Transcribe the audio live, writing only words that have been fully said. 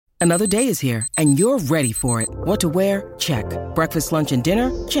Another day is here, and you're ready for it. What to wear? Check. Breakfast, lunch, and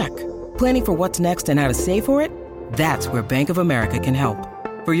dinner? Check. Planning for what's next and how to save for it? That's where Bank of America can help.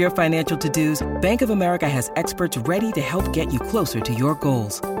 For your financial to-dos, Bank of America has experts ready to help get you closer to your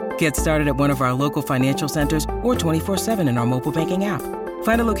goals. Get started at one of our local financial centers or 24/7 in our mobile banking app.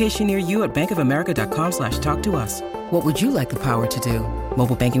 Find a location near you at bankofamerica.com/talktous. What would you like the power to do?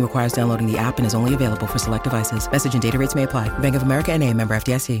 Mobile banking requires downloading the app and is only available for select devices. Message and data rates may apply. Bank of America N.A., member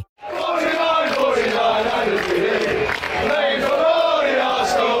FDIC.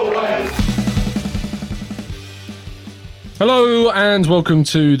 Hello and welcome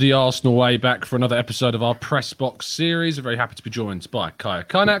to the Arsenal Way, back for another episode of our Pressbox series. I'm very happy to be joined by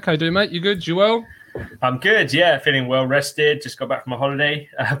Kaynak. How you doing, mate? You good? You well? I'm good, yeah. Feeling well rested. Just got back from a holiday.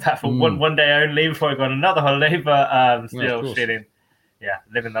 Back for one day only before I go on another holiday, but still feeling,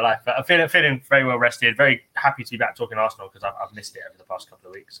 living the life. But I'm feeling very well rested. Very happy to be back talking Arsenal because I've missed it over the past couple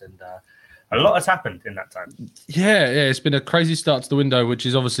of weeks, and a lot has happened in that time. Yeah, it's been a crazy start to the window, which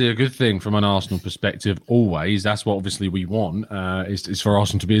is obviously a good thing from an Arsenal perspective. Always, that's what obviously we want is for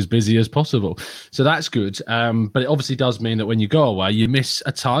Arsenal to be as busy as possible. So that's good. But it obviously does mean that when you go away, you miss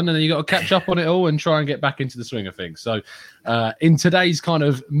a ton, and then you got to catch up on it all and try and get back into the swing of things. So in today's kind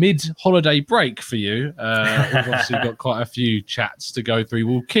of mid-holiday break for you, we've obviously got quite a few chats to go through.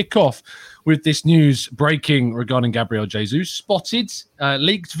 We'll kick off with this news breaking regarding Gabriel Jesus. Spotted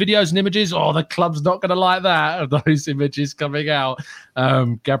leaked videos and images. Oh, the club's not going to like that, of those images coming out.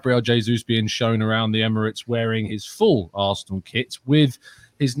 Gabriel Jesus being shown around the Emirates wearing his full Arsenal kit with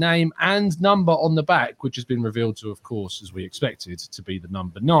his name and number on the back, which has been revealed to, of course, as we expected, to be the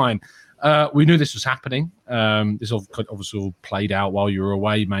number 9. We knew this was happening. This obviously all played out while you were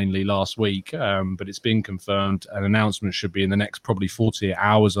away, mainly last week, but it's been confirmed. An announcement should be in the next probably 48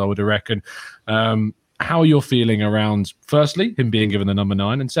 hours, I would reckon. How you're feeling around, firstly, him being given the number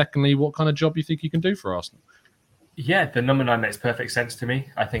 9, and secondly, what kind of job you think he can do for Arsenal? Yeah, the number 9 makes perfect sense to me.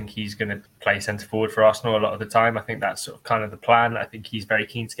 I think he's going to play centre forward for Arsenal a lot of the time. I think that's sort of kind of the plan. I think he's very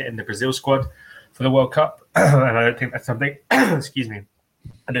keen to get in the Brazil squad for the World Cup, and I don't think that's something. Excuse me.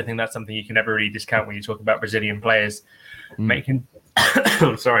 I don't think that's something you can ever really discount when you talk about Brazilian players making.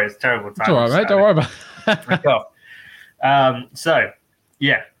 I'm sorry, it's terrible. It's all right, mate. Don't worry about it. So,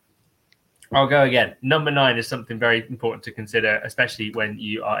 yeah, I'll go again. Number 9 is something very important to consider, especially when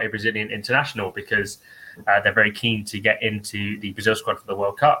you are a Brazilian international, because they're very keen to get into the Brazil squad for the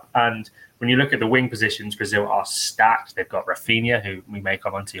World Cup. And when you look at the wing positions, Brazil are stacked. They've got Rafinha, who we may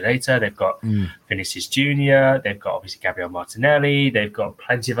come on to later. They've got Vinicius Jr. They've got, obviously, Gabriel Martinelli. They've got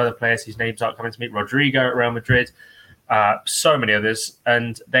plenty of other players whose names aren't coming to me. Rodrigo at Real Madrid. So many others.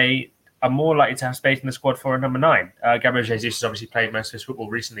 And they are more likely to have space in the squad for a number 9. Gabriel Jesus has obviously played most of his football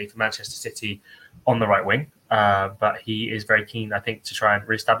recently for Manchester City on the right wing. But he is very keen, I think, to try and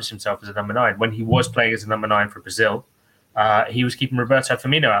reestablish himself as a number 9. When he was playing as a number 9 for Brazil, he was keeping Roberto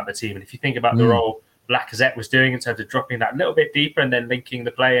Firmino out of the team. And if you think about the role Lacazette was doing in terms of dropping that little bit deeper and then linking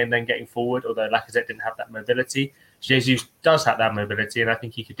the play and then getting forward, although Lacazette didn't have that mobility, Jesus does have that mobility, and I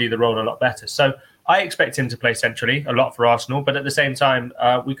think he could do the role a lot better. So I expect him to play centrally a lot for Arsenal, but at the same time,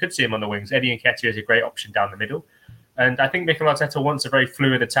 we could see him on the wings. Eddie Nketiah is a great option down the middle. And I think Mikel Arteta wants a very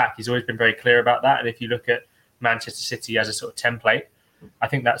fluid attack. He's always been very clear about that. And if you look at Manchester City as a sort of template, I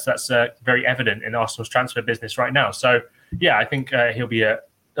think that's very evident in Arsenal's transfer business right now. So, yeah, I think he'll be a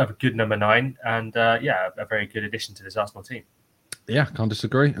good number 9 and, a very good addition to this Arsenal team. Yeah, can't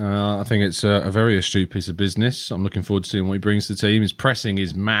disagree. I think it's a very astute piece of business. I'm looking forward to seeing what he brings to the team. His pressing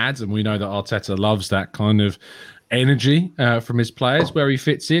is mad, and we know that Arteta loves that kind of energy from his players, where he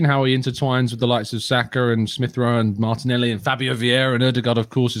fits in, how he intertwines with the likes of Saka and Smith Rowe and Martinelli and Fabio Vieira and Ødegaard, of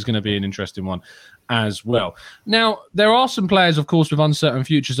course, is going to be an interesting one as well. Now, there are some players, of course, with uncertain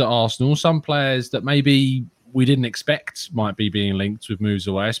futures at Arsenal, some players that maybe we didn't expect might be being linked with moves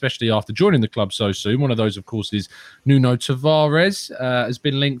away, especially after joining the club so soon. One of those, of course, is Nuno Tavares, has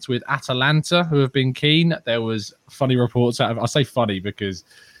been linked with Atalanta, who have been keen. There was funny reports out of, I say funny because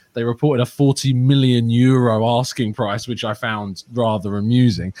they reported a 40 million euro asking price, which I found rather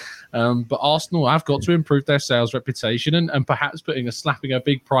amusing. But Arsenal have got to improve their sales reputation, and perhaps slapping a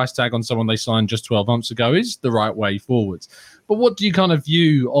big price tag on someone they signed just 12 months ago is the right way forwards. But what do you kind of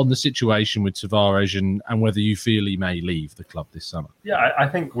view on the situation with Tavares and whether you feel he may leave the club this summer? Yeah, I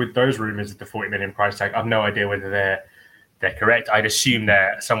think with those rumours of the 40 million price tag, I've no idea whether they're correct. I'd assume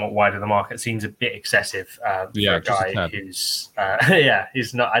they're somewhat wide of the market. Seems a bit excessive for a guy who's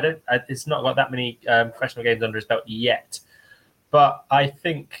he's not. It's not got that many professional games under his belt yet. But I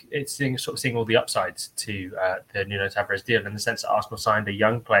think it's seeing all the upsides to the Nuno Tavares deal, in the sense that Arsenal signed a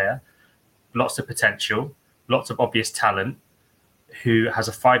young player, lots of potential, lots of obvious talent. who has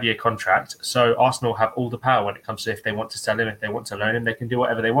a 5-year contract. So Arsenal have all the power when it comes to if they want to sell him, if they want to loan him, they can do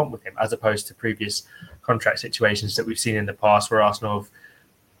whatever they want with him, as opposed to previous contract situations that we've seen in the past where Arsenal have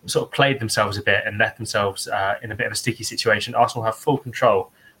sort of played themselves a bit and left themselves in a bit of a sticky situation. Arsenal have full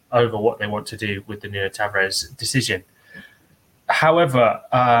control over what they want to do with the Nuno Tavares decision. However,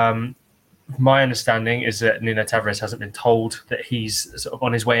 my understanding is that Nuno Tavares hasn't been told that he's sort of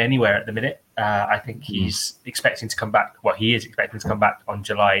on his way anywhere at the minute. I think he's expecting to come back. Well, he is expecting to come back on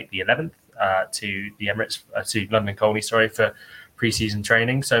July the 11th to the Emirates, to London Colney, for pre-season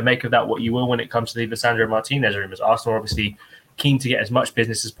training. So make of that what you will when it comes to the Lisandro Martínez rumours. Arsenal are obviously keen to get as much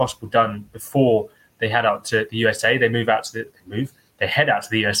business as possible done before they head out to the USA. They head out to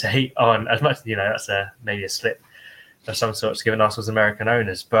the USA on, as much, that's maybe a slip of some sorts given Arsenal's American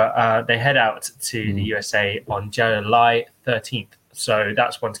owners, but they head out to the USA on July 13th. So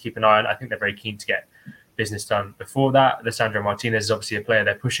that's one to keep an eye on. I think they're very keen to get business done before that. Lisandro Martínez is obviously a player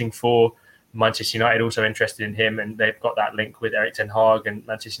they're pushing for. Manchester United also interested in him, and they've got that link with Erik ten Hag, and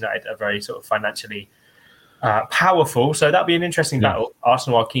Manchester United are very sort of financially powerful. So that'll be an interesting battle.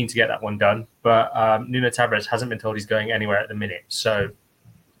 Arsenal are keen to get that one done, but Nuno Tavares hasn't been told he's going anywhere at the minute. So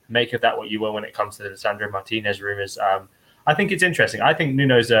make of that what you will when it comes to the Lisandro Martínez rumours. I think it's interesting. I think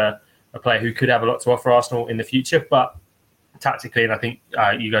Nuno's a player who could have a lot to offer Arsenal in the future, but tactically, and I think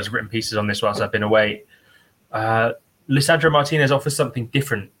you guys have written pieces on this whilst I've been away, Lisandro Martínez offers something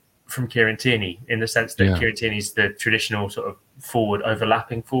different from Kieran Tierney, in the sense that Kieran Tierney's the traditional sort of forward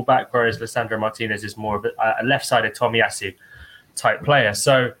overlapping fullback, whereas Lisandro Martínez is more of a left-sided Tomiyasu type player.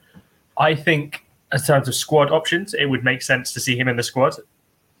 So I think in terms of squad options, it would make sense to see him in the squad.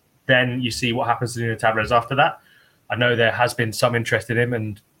 Then you see what happens to Nuno Tavares after that. I know there has been some interest in him,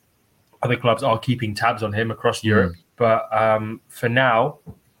 and other clubs are keeping tabs on him across Europe. But for now,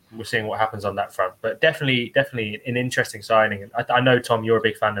 we're seeing what happens on that front. But definitely an interesting signing. And I know, Tom, you're a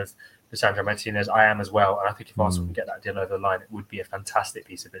big fan of Lisandro Martínez. I am as well. And I think if Arsenal can get that deal over the line, it would be a fantastic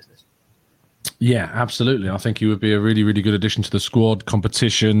piece of business. Yeah, absolutely. I think he would be a really, really good addition to the squad,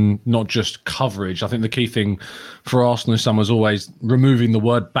 competition, not just coverage. I think the key thing for Arsenal this summer is always removing the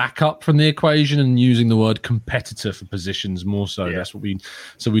word backup from the equation and using the word competitor for positions more so. Yeah. That's what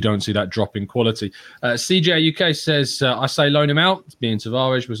so we don't see that drop in quality. CJ UK says, I say loan him out, being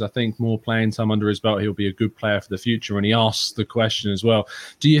Tavares, because I think more playing time under his belt, he'll be a good player for the future. And he asks the question as well,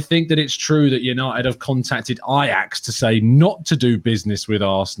 do you think that it's true that United have contacted Ajax to say not to do business with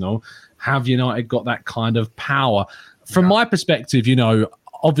Arsenal? Have United got that kind of power? From my perspective,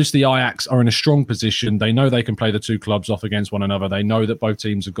 obviously Ajax are in a strong position. They know they can play the two clubs off against one another. They know that both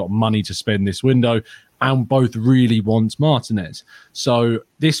teams have got money to spend this window and both really want Martínez. So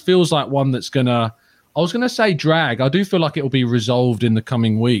this feels like one that's I was going to say drag. I do feel like it will be resolved in the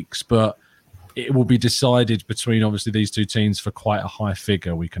coming weeks, but it will be decided between obviously these two teams for quite a high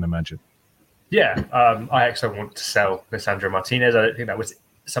figure, we can imagine. Yeah, Ajax don't want to sell Lisandro Martínez. I don't think that was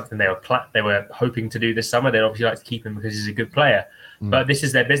something they were hoping to do this summer. They'd obviously like to keep him because he's a good player. But this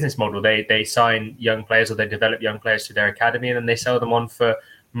is their business model. They sign young players, or they develop young players to their academy, and then they sell them on for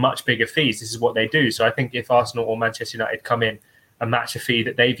much bigger fees. This is what they do. So I think if Arsenal or Manchester United come in and match a fee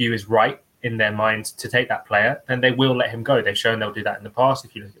that they view as right in their mind to take that player, then they will let him go. They've shown they'll do that in the past.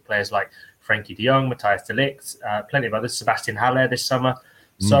 If you look at players like Frankie de Jong, Matthias de Ligt, plenty of others, Sebastian Haller this summer.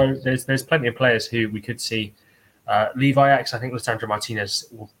 So there's plenty of players who we could see leave Ajax. I think Lisandro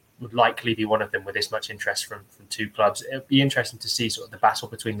Martínez would likely be one of them with this much interest from two clubs. It'll be interesting to see sort of the battle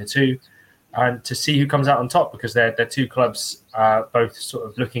between the two and to see who comes out on top, because they're two clubs both sort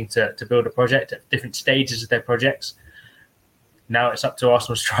of looking to build a project at different stages of their projects. Now it's up to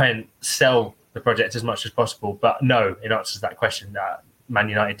Arsenal to try and sell the project as much as possible. But no, in answer to that question, Man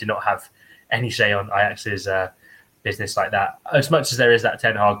United did not have any say on Ajax's business like that. As much as there is that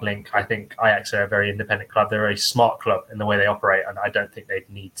Ten Hag link, I think Ajax are a very independent club. They're a very smart club in the way they operate, and I don't think they'd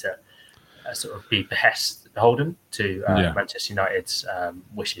need to sort of be beholden to Manchester United's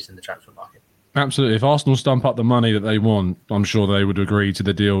wishes in the transfer market. Absolutely. If Arsenal stump up the money that they want, I'm sure they would agree to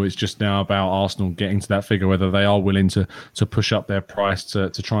the deal. It's just now about Arsenal getting to that figure, whether they are willing to push up their price to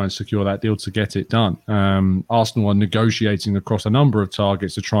try and secure that deal to get it done. Arsenal are negotiating across a number of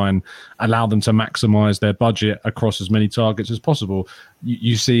targets to try and allow them to maximise their budget across as many targets as possible.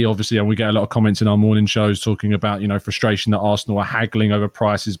 You see, obviously, and we get a lot of comments in our morning shows talking about, frustration that Arsenal are haggling over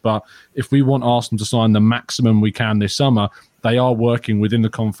prices. But if we want Arsenal to sign the maximum we can this summer, they are working within the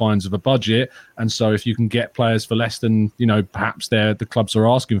confines of a budget. And so if you can get players for less than, perhaps the clubs are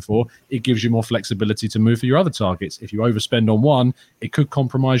asking for, it gives you more flexibility to move for your other targets. If you overspend on one, it could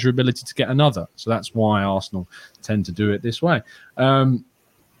compromise your ability to get another. So that's why Arsenal tend to do it this way.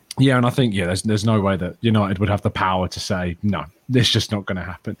 Yeah, and I think there's no way that United would have the power to say no. This is just not going to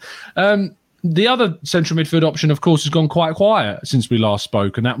happen. The other central midfield option, of course, has gone quite quiet since we last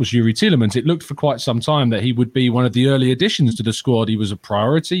spoke, and that was Youri Tielemans. It looked for quite some time that he would be one of the early additions to the squad. He was a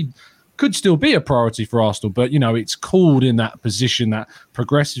priority, could still be a priority for Arsenal, but it's called in that position, that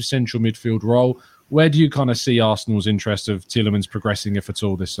progressive central midfield role. Where do you kind of see Arsenal's interest of Tielemans progressing, if at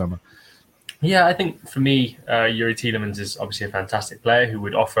all, this summer? Yeah, I think for me, Youri Tielemans is obviously a fantastic player who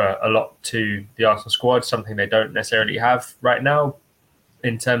would offer a lot to the Arsenal squad, something they don't necessarily have right now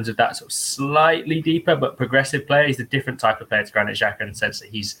in terms of that sort of slightly deeper but progressive player. He's a different type of player to Granit Xhaka in the sense that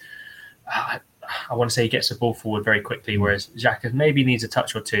he's, I want to say he gets the ball forward very quickly, whereas Xhaka maybe needs a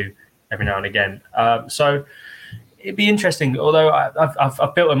touch or two every now and again. So it'd be interesting, although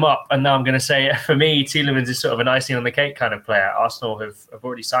I've built him up, and now I'm going to say, for me, Tielemans is sort of an icing on the cake kind of player. Arsenal have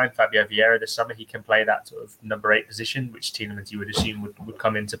already signed Fabio Vieira this summer. He can play that sort of number 8 position, which Tielemans you would assume would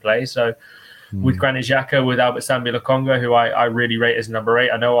come into play. So with Granit Xhaka, with Albert Sambi Lokonga, who I really rate as number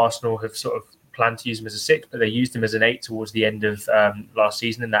 8, I know Arsenal have sort of planned to use him as a 6, but they used him as an 8 towards the end of last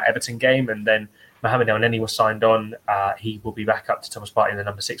season in that Everton game, and then Mohamed El-Neni was signed on. He will be back up to Thomas Partey in the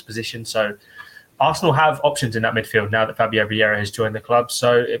number 6 position. So Arsenal have options in that midfield now that Fabio Vieira has joined the club.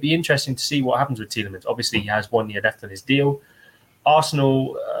 So it'd be interesting to see what happens with Tielemans. Obviously, he has 1 year left on his deal.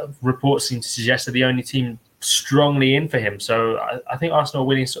 Arsenal reports seem to suggest that the only team strongly in for him. So I think Arsenal are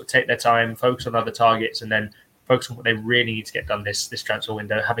willing to sort of take their time, focus on other targets, and then focus on what they really need to get done this transfer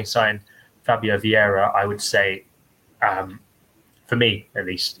window. Having signed Fabio Vieira, I would say, for me at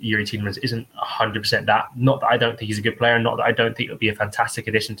least, Youri Tielemans isn't 100% that. Not that I don't think he's a good player, and not that I don't think it would be a fantastic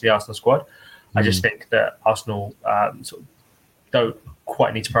addition to the Arsenal squad. I just think that Arsenal sort of don't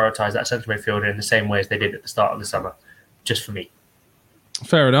quite need to prioritise that central midfielder in the same way as they did at the start of the summer, just for me.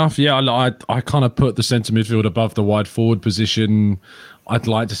 Fair enough. Yeah, I kind of put the centre midfield above the wide forward position. I'd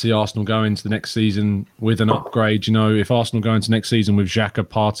like to see Arsenal go into the next season with an upgrade. If Arsenal go into next season with Xhaka,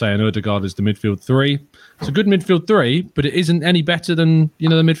 Partey and Ødegaard as the midfield 3, it's a good midfield 3, but it isn't any better than the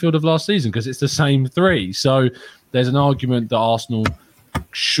midfield of last season because it's the same 3. So there's an argument that Arsenal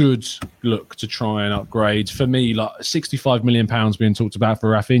should look to try and upgrade. For me, like £65 million being talked about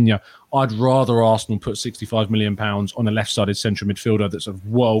for Rafinha, I'd rather Arsenal put £65 million on a left-sided central midfielder that's of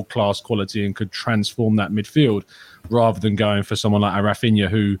world-class quality and could transform that midfield, rather than going for someone like a Rafinha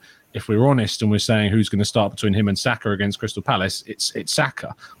who, if we're honest and we're saying who's going to start between him and Saka against Crystal Palace, it's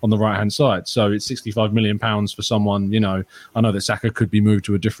Saka on the right-hand side. So it's £65 million for someone, I know that Saka could be moved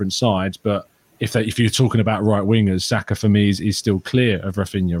to a different side, but if you're talking about right wingers, Saka for me is still clear of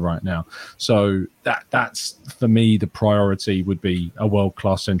Rafinha right now. So that's for me the priority would be a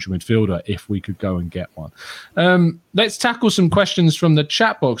world-class central midfielder if we could go and get one. Let's tackle some questions from the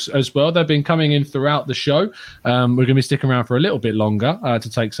chat box as well. They've been coming in throughout the show. We're going to be sticking around for a little bit longer to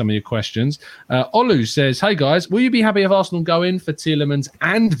take some of your questions. Olu says, "Hey guys, will you be happy if Arsenal go in for Tielemans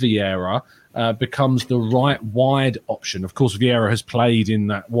and Vieira becomes the right wide option?" Of course, Vieira has played in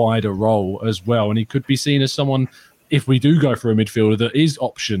that wider role as well, and he could be seen as someone, if we do go for a midfielder, that is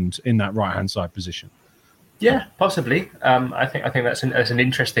optioned in that right-hand side position. Yeah, possibly. I think that's an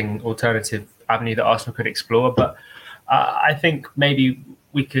interesting alternative avenue that Arsenal could explore, but I think maybe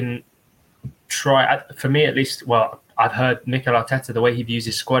we can try, for me at least, well, I've heard Mikel Arteta, the way he views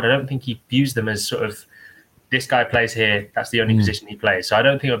his squad, I don't think he views them as sort of, this guy plays here, that's the only position he plays. So I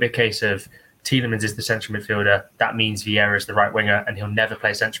don't think it'll be a case of Tielemans is the central midfielder, that means Vieira is the right winger, and he'll never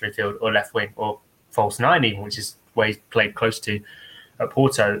play central midfield or left wing or false 9 even, which is where he's played close to at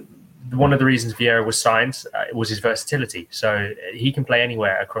Porto. One of the reasons Vieira was signed was his versatility. So he can play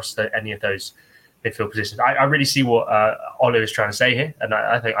anywhere across any of those midfield positions. I really see what Olu is trying to say here, and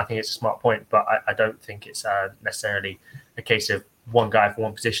I think it's a smart point, but I don't think it's necessarily a case of one guy for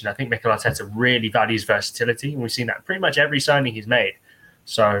one position. I think Mikel Arteta really values versatility, and we've seen that pretty much every signing he's made.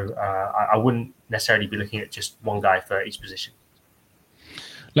 So I wouldn't necessarily be looking at just one guy for each position.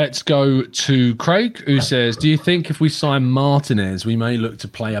 Let's go to Craig, who says, "Do you think if we sign Martínez, we may look to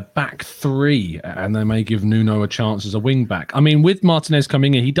play a back 3 and they may give Nuno a chance as a wing back?" I mean, with Martínez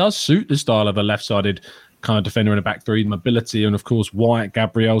coming in, he does suit the style of a left-sided kind of defender in a back 3, mobility, and of course, White,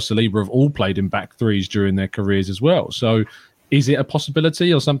 Gabriel, Saliba have all played in back 3s during their careers as well. So is it a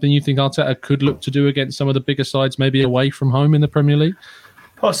possibility or something you think Arteta could look to do against some of the bigger sides, maybe away from home in the Premier League?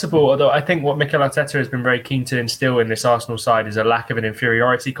 Possible, although I think what Mikel Arteta has been very keen to instill in this Arsenal side is a lack of an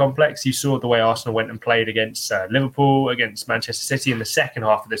inferiority complex. You saw the way Arsenal went and played against Liverpool, against Manchester City in the second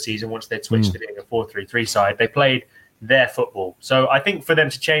half of the season, once they'd switched to being a 4-3-3 side. They played their football. So I think for them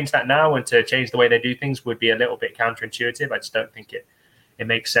to change that now and to change the way they do things would be a little bit counterintuitive. I just don't think it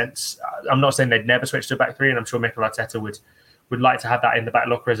makes sense. I'm not saying they'd never switch to a back 3, and I'm sure Mikel Arteta would would like to have that in the back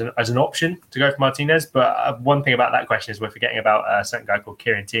locker as an option to go for Martínez. But one thing about that question is we're forgetting about a certain guy called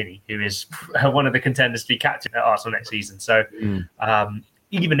Kieran Tierney, who is one of the contenders to be captain at Arsenal next season. So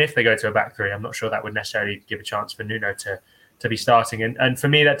even if they go to a back three, I'm not sure that would necessarily give a chance for Nuno to be starting. And for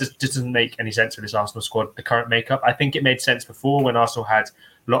me, that just doesn't make any sense for this Arsenal squad, the current makeup. I think it made sense before when Arsenal had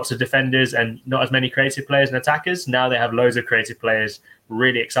lots of defenders and not as many creative players and attackers. Now they have loads of creative players,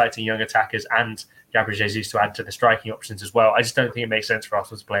 really exciting young attackers, and Gabriel Jesus to add to the striking options as well. I just don't think it makes sense for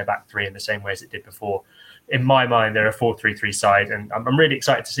Arsenal to play a back three in the same way as it did before. In my mind, they're a 4-3-3 side, and I'm really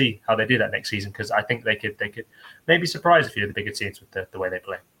excited to see how they do that next season, because I think they could maybe surprise a few of the bigger teams with the way they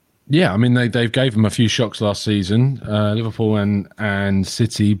play. Yeah, I mean, they gave them a few shocks last season. Liverpool and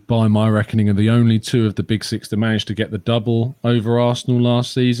City, by my reckoning, are the only two of the big six that managed to get the double over Arsenal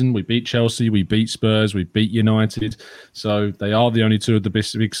last season. We beat Chelsea, we beat Spurs, we beat United. So they are the only two of the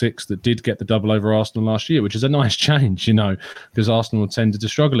big six that did get the double over Arsenal last year, which is a nice change, because Arsenal tended to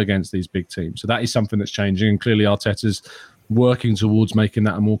struggle against these big teams. So that is something that's changing, and clearly Arteta's working towards making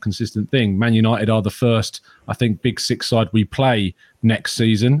that a more consistent thing. Man United are the first, I think, big six side we play next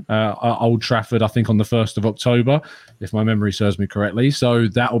season at Old Trafford, I think on the 1st of October, if my memory serves me correctly. So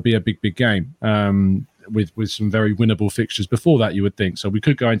that will be a big game with some very winnable fixtures before that, you would think. So we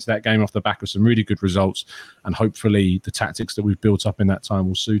could go into that game off the back of some really good results, and hopefully the tactics that we've built up in that time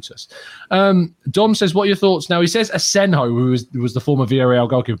will suit us. Dom says, what are your thoughts? Now, he says Asenjo, who was the former Villarreal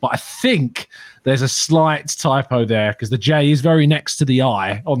goalkeeper, but I think there's a slight typo there because the J is very next to the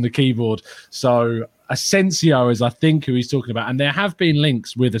I on the keyboard. So Asensio is, I think, who he's talking about. And there have been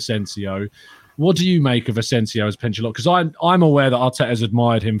links with Asensio. What do you make of Asensio as pension lock? Because I'm aware that Arteta has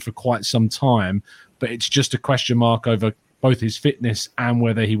admired him for quite some time, but it's just a question mark over both his fitness and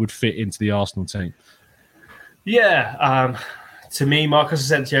whether he would fit into the Arsenal team. Yeah. To me, Marcos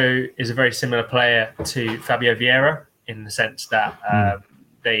Asensio is a very similar player to Fabio Vieira in the sense that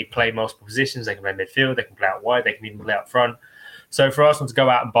they play multiple positions. They can play midfield, they can play out wide, they can even play out front. So for Arsenal to go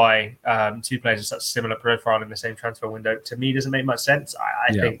out and buy two players of such similar profile in the same transfer window, to me, doesn't make much sense.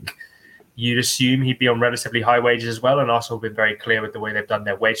 I think you'd assume he'd be on relatively high wages as well, and Arsenal have been very clear with the way they've done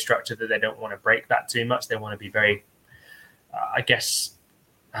their wage structure that they don't want to break that too much. They want to be very, I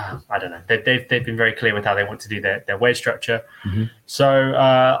don't know. They've been very clear with how they want to do their wage structure. Mm-hmm. So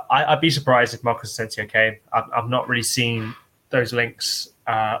I'd be surprised if Marcos Asensio came. I've not really seen those links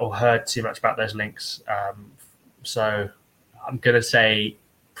or heard too much about those links. So I'm going to say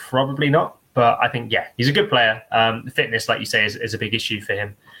probably not. But I think, he's a good player. The fitness, like you say, is a big issue for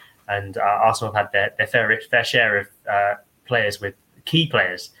him. And Arsenal have had their fair share of key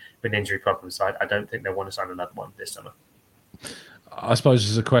players with injury problems. So I don't think they'll want to sign another one this summer. I suppose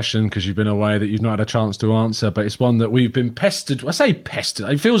it's a question, because you've been away, that you've not had a chance to answer, but it's one that we've been pestered. I say pestered.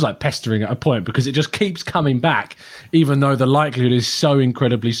 It feels like pestering at a point, because it just keeps coming back, even though the likelihood is so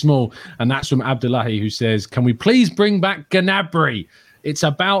incredibly small. And that's from Abdullahi, who says, can we please bring back Gnabry? It's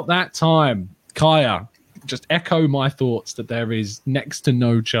about that time. Kaya, just echo my thoughts that there is next to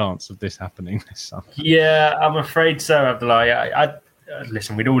no chance of this happening this summer. Yeah, I'm afraid so, Abdullahi.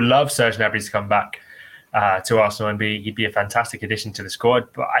 Listen, we'd all love Serge Gnabry to come back to Arsenal and he'd be a fantastic addition to the squad.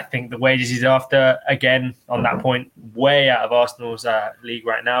 But I think the wages he's after, again, on that point, way out of Arsenal's league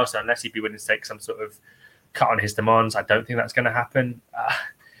right now. So unless he'd be willing to take some sort of cut on his demands, I don't think that's going to happen.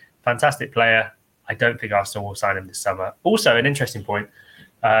 Fantastic player. I don't think Arsenal will sign him this summer. Also, an interesting point,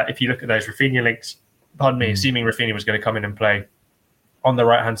 if you look at those Rafinha links, assuming Rafinha was going to come in and play on the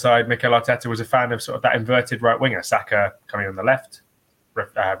right-hand side, Mikel Arteta was a fan of sort of that inverted right winger, Saka coming on the left,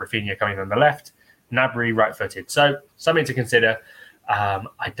 Rafinha coming on the left, Gnabry right-footed. So something to consider.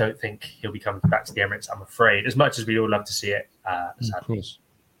 I don't think he'll be coming back to the Emirates, I'm afraid, as much as we'd all love to see it. Sadly. Of course.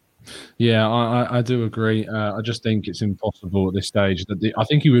 Yeah, I do agree. I just think it's impossible at this stage. I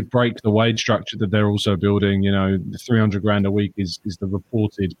think he would break the wage structure that they're also building. The 300 grand a week is the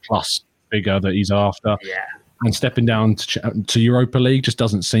reported plus figure that he's after. Yeah. And stepping down to Europa League just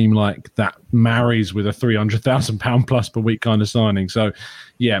doesn't seem like that marries with a £300,000 plus per week kind of signing. So,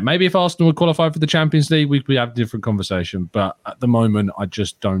 maybe if Arsenal would qualify for the Champions League, we'd have a different conversation. But at the moment, I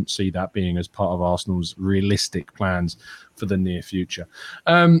just don't see that being as part of Arsenal's realistic plans for the near future.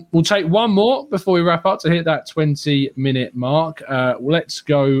 We'll take one more before we wrap up to hit that 20-minute mark. Let's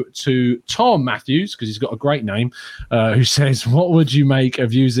go to Tom Matthews, because he's got a great name, who says, what would you make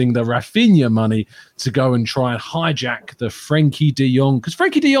of using the Rafinha money to go and try and hijack the Frenkie de Jong? Because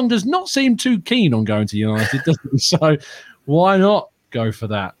Frenkie de Jong does not seem too keen on going to United, does he? So why not go for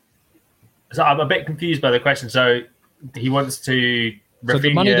that? So I'm a bit confused by the question. So he wants to Rafinha... So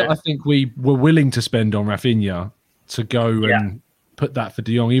the money that I think we were willing to spend on Rafinha to go and put that for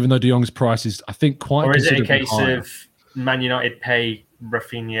De Jong, even though De Jong's price is, I think, quite. Or is it a case higher. of Man United pay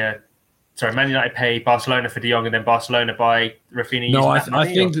Rafinha? Sorry, Man United pay Barcelona for De Jong, and then Barcelona buy Rafinha. No, I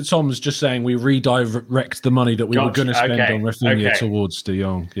think that Tom's just saying we redirect the money that we were going to spend on Rafinha towards De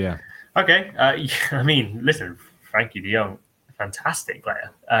Jong. Yeah. Okay. I mean, listen, Frankie De Jong, fantastic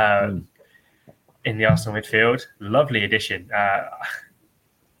player in the Arsenal midfield. Lovely addition.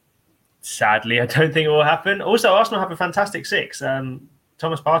 Sadly, I don't think it will happen. Also, Arsenal have a fantastic six.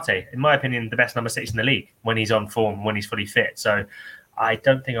 Thomas Partey, in my opinion, the best number 6 in the league when he's on form, when he's fully fit. So I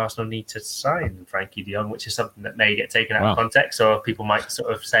don't think Arsenal need to sign Frankie de Jong, which is something that may get taken out of context. Or people might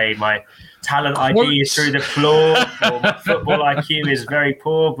sort of say my talent ID is through the floor, or my football IQ is very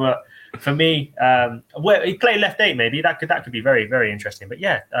poor. But for me, he played left 8, maybe that could be very, very interesting. But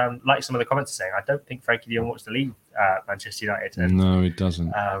yeah, like some of the comments are saying, I don't think Frankie de Jong wants to leave Manchester United. And, no, he doesn't.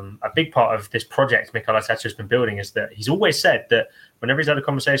 A big part of this project Mikel Arteta has been building is that he's always said that whenever he's had a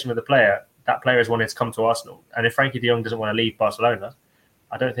conversation with a player, that player has wanted to come to Arsenal. And if Frankie de Jong doesn't want to leave Barcelona,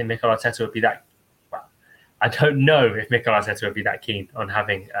 I don't think Mikel Arteta would be that. Well, I don't know if Mikel Arteta would be that keen on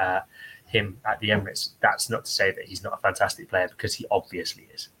having him at the Emirates. That's not to say that he's not a fantastic player, because he obviously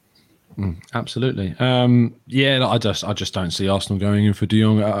is. Absolutely. I just don't see Arsenal going in for De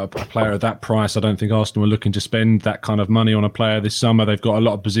Jong, a player at that price. I don't think Arsenal are looking to spend that kind of money on a player this summer. They've got a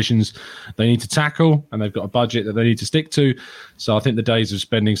lot of positions they need to tackle, and they've got a budget that they need to stick to. So I think the days of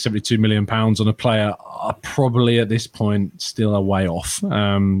spending £72 million on a player are probably at this point still a way off.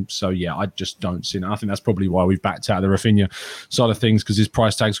 I just don't see that. I think that's probably why we've backed out of the Rafinha side of things, because his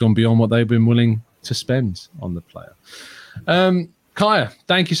price tag's gone beyond what they've been willing to spend on the player. Kaya,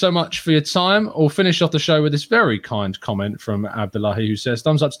 thank you so much for your time. We'll finish off the show with this very kind comment from Abdullahi, who says,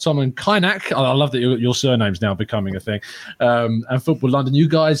 thumbs up to Tom and Kaynak. I love that your surname's now becoming a thing. And Football London, you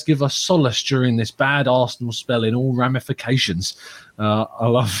guys give us solace during this bad Arsenal spell in all ramifications. I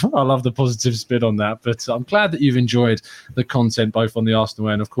love the positive spin on that. But I'm glad that you've enjoyed the content, both on the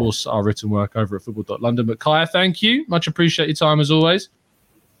Arsenal and, of course, our written work over at football.london. But Kaya, thank you. Much appreciate your time as always.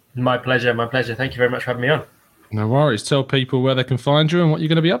 My pleasure. Thank you very much for having me on. No worries. Tell people where they can find you and what you're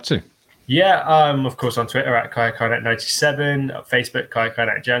going to be up to. Yeah, of course, on Twitter at Kaynak97, Facebook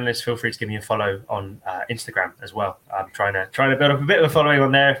Kaynak Journalist. Feel free to give me a follow on Instagram as well. I'm trying to build up a bit of a following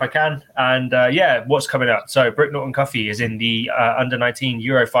on there if I can. And what's coming up? So Brooke Norton-Cuffy is in the Under-19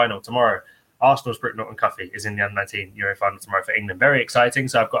 Euro final tomorrow. Arsenal's Brooke Norton-Cuffy is in the Under-19 Euro final tomorrow for England. Very exciting.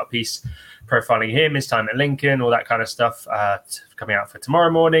 So I've got a piece profiling him, his time at Lincoln, all that kind of stuff coming out for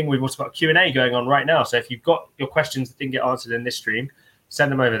tomorrow morning. We've also got a Q&A going on right now. So if you've got your questions that didn't get answered in this stream,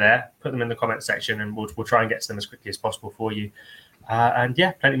 send them over there, put them in the comment section, and we'll try and get to them as quickly as possible for you.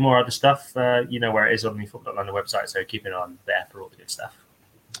 Plenty more other stuff. You know where it is on the Football London website, so keep an eye on there for all the good stuff.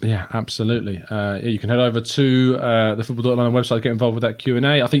 Yeah, absolutely. You can head over to the Football.London website, get involved with that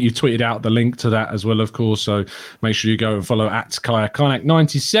Q&A. I think you tweeted out the link to that as well, of course. So make sure you go and follow at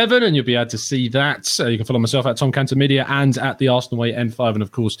Kaynak97, and you'll be able to see that. You can follow myself at Tom Cantor Media and at the Arsenal Way N5, and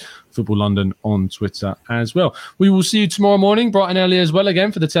of course Football London on Twitter as well. We will see you tomorrow morning, bright and early as well,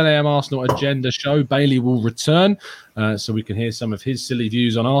 again for the 10 a.m. Arsenal Agenda show. Bailey will return, so we can hear some of his silly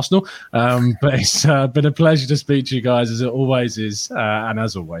views on Arsenal. But it's been a pleasure to speak to you guys, as it always is. And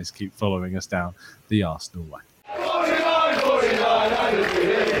as always, keep following us down the Arsenal way.